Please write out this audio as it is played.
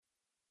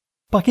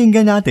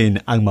Pakinggan natin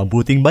ang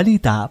mabuting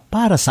balita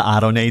para sa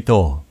araw na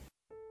ito.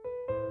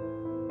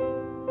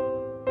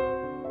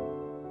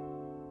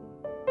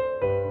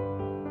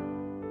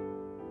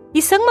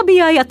 Isang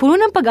mabiyaya at puno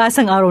ng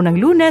pag-asang araw ng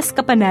Lunes,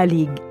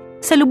 kapanalig.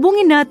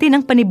 Salubungin natin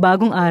ang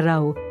panibagong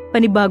araw,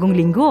 panibagong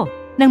linggo,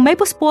 nang may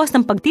puspos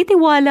ng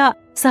pagtitiwala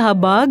sa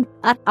habag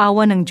at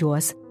awa ng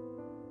Diyos.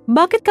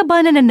 Bakit ka ba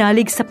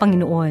nananalig sa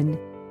Panginoon?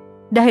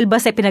 Dahil ba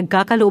sa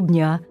pinagkakaloob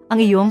niya ang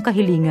iyong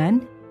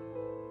kahilingan?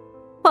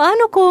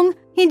 Paano kung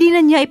hindi na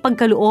niya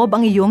ipagkaloob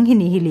ang iyong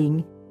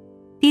hinihiling?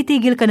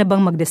 Titigil ka na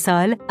bang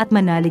magdasal at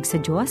manalig sa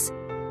Diyos?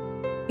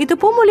 Ito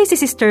po muli si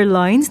Sister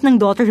Lines ng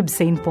Daughters of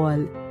St.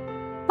 Paul.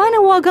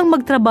 Panawagang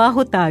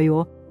magtrabaho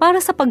tayo para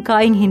sa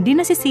pagkaing hindi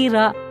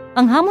nasisira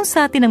ang hamon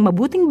sa atin ng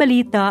mabuting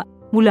balita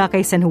mula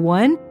kay San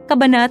Juan,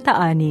 Kabanata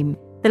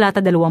 6,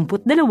 talata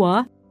 22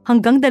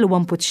 hanggang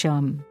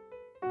 29.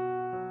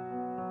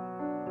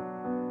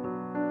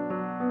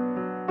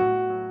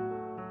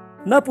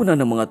 Napuna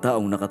ng mga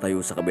taong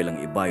nakatayo sa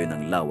kabilang ibayo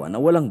ng lawa na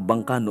walang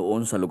bangka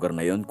noon sa lugar na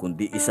yon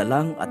kundi isa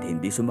lang at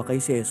hindi sumakay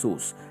si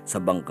Jesus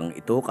sa bangkang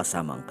ito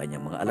kasama ang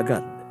kanyang mga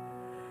alagad.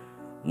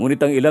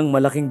 Ngunit ang ilang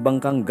malaking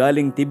bangkang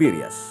galing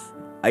Tiberias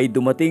ay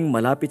dumating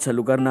malapit sa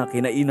lugar na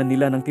kinainan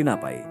nila ng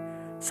tinapay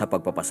sa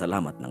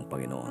pagpapasalamat ng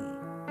Panginoon.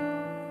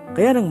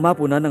 Kaya nang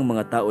mapuna ng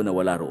mga tao na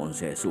wala roon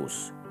si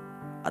Jesus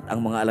at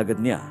ang mga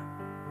alagad niya,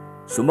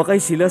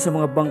 sumakay sila sa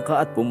mga bangka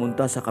at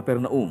pumunta sa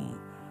Capernaum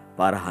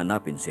para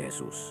hanapin si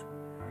Jesus.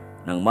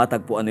 Nang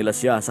matagpuan nila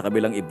siya sa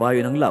kabilang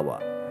ibayo ng lawa,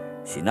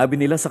 sinabi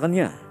nila sa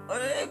kanya,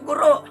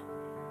 Guro,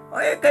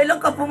 kailan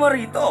ka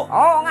pumarito?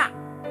 Oo nga.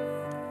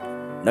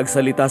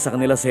 Nagsalita sa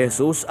kanila si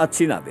Jesus at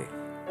sinabi,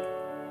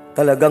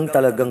 Talagang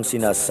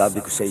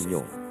sinasabi ko sa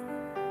inyo,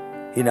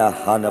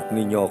 hinahanap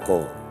ninyo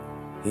ako,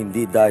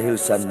 hindi dahil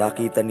sa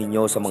nakita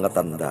ninyo sa mga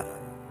tanda,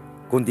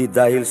 kundi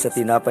dahil sa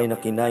tinapay na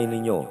kinain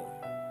ninyo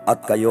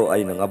at kayo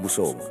ay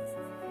nangabusog.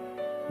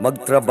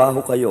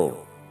 Magtrabaho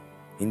kayo,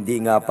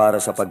 hindi nga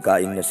para sa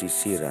pagkaing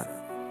nasisira,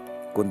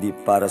 kundi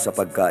para sa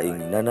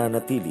pagkaing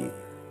nananatili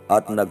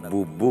at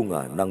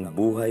nagbubunga ng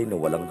buhay na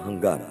walang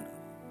hanggan.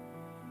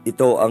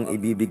 Ito ang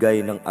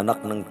ibibigay ng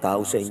anak ng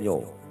tao sa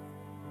inyo.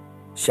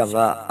 Siya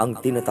nga ang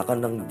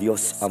tinatakan ng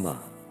Diyos Ama.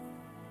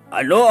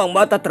 Ano ang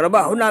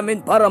matatrabaho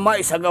namin para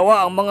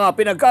maisagawa ang mga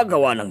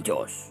pinagagawa ng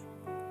Diyos?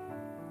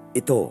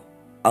 Ito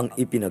ang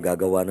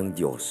ipinagagawa ng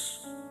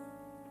Diyos.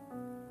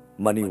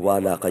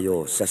 Maniwala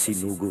kayo sa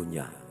sinugo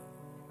niya.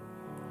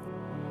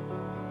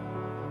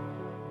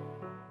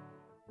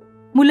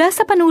 Mula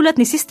sa panulat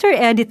ni Sister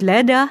Edith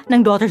Leda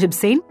ng Daughters of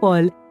St.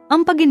 Paul,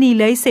 ang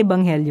paginilay sa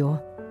Ebanghelyo.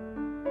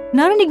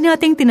 Narinig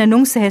nating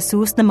tinanong si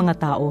Jesus ng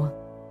mga tao,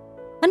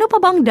 ano pa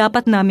ba ang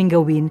dapat naming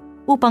gawin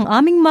upang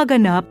aming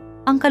maganap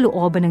ang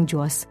kalooban ng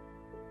Diyos?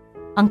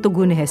 Ang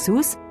tugon ni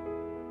Jesus,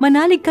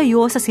 manalig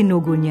kayo sa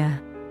sinugo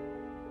niya.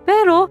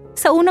 Pero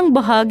sa unang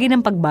bahagi ng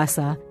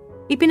pagbasa,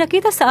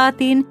 ipinakita sa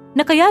atin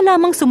na kaya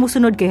lamang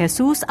sumusunod kay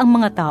Jesus ang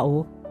mga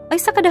tao ay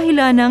sa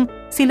kadahilanang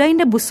sila'y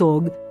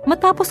nabusog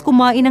matapos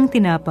kumain ng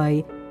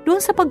tinapay doon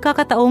sa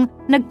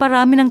pagkakataong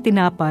nagparami ng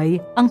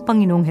tinapay ang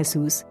Panginoong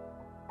Jesus.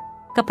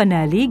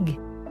 Kapanalig,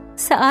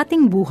 sa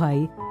ating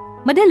buhay,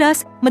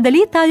 madalas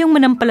madali tayong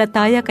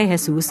manampalataya kay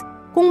Jesus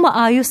kung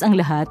maayos ang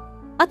lahat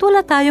at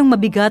wala tayong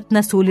mabigat na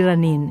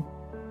suliranin.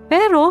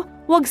 Pero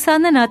huwag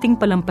sana nating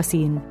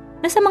palampasin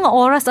na sa mga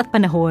oras at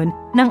panahon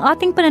ng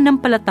ating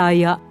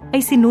pananampalataya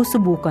ay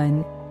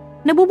sinusubukan.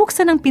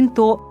 Nabubuksan ang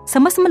pinto sa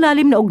mas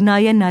malalim na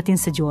ugnayan natin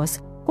sa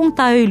Diyos kung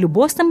tayo'y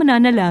lubos na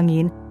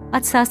mananalangin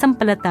at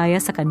sasampalataya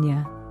sa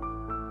Kanya.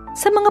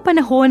 Sa mga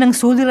panahon ng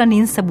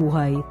suliranin sa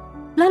buhay,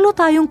 lalo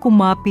tayong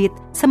kumapit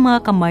sa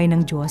mga kamay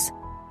ng Diyos.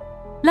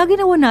 Lagi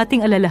nawa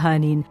nating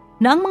alalahanin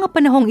na ang mga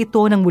panahong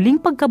ito ng muling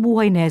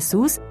pagkabuhay ni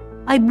Jesus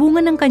ay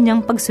bunga ng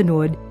Kanyang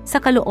pagsunod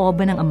sa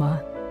kalooban ng Ama.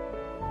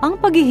 Ang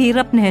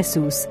paghihirap ni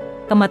Jesus,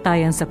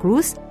 kamatayan sa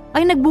krus,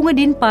 ay nagbunga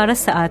din para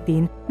sa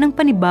atin ng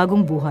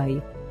panibagong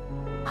buhay.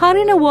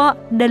 Hari nawa,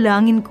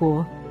 dalangin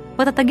ko,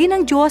 patatagin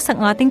ng Diyos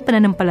ang ating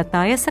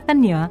pananampalataya sa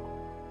Kanya.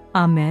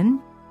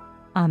 Amen.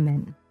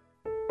 Amen.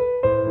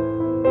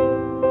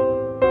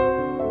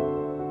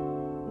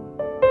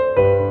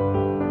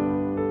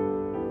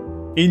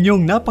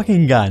 Inyong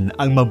napakinggan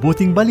ang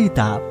mabuting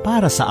balita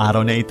para sa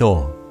araw na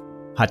ito.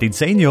 Hatid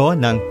sa inyo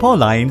ng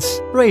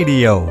Paulines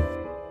Radio.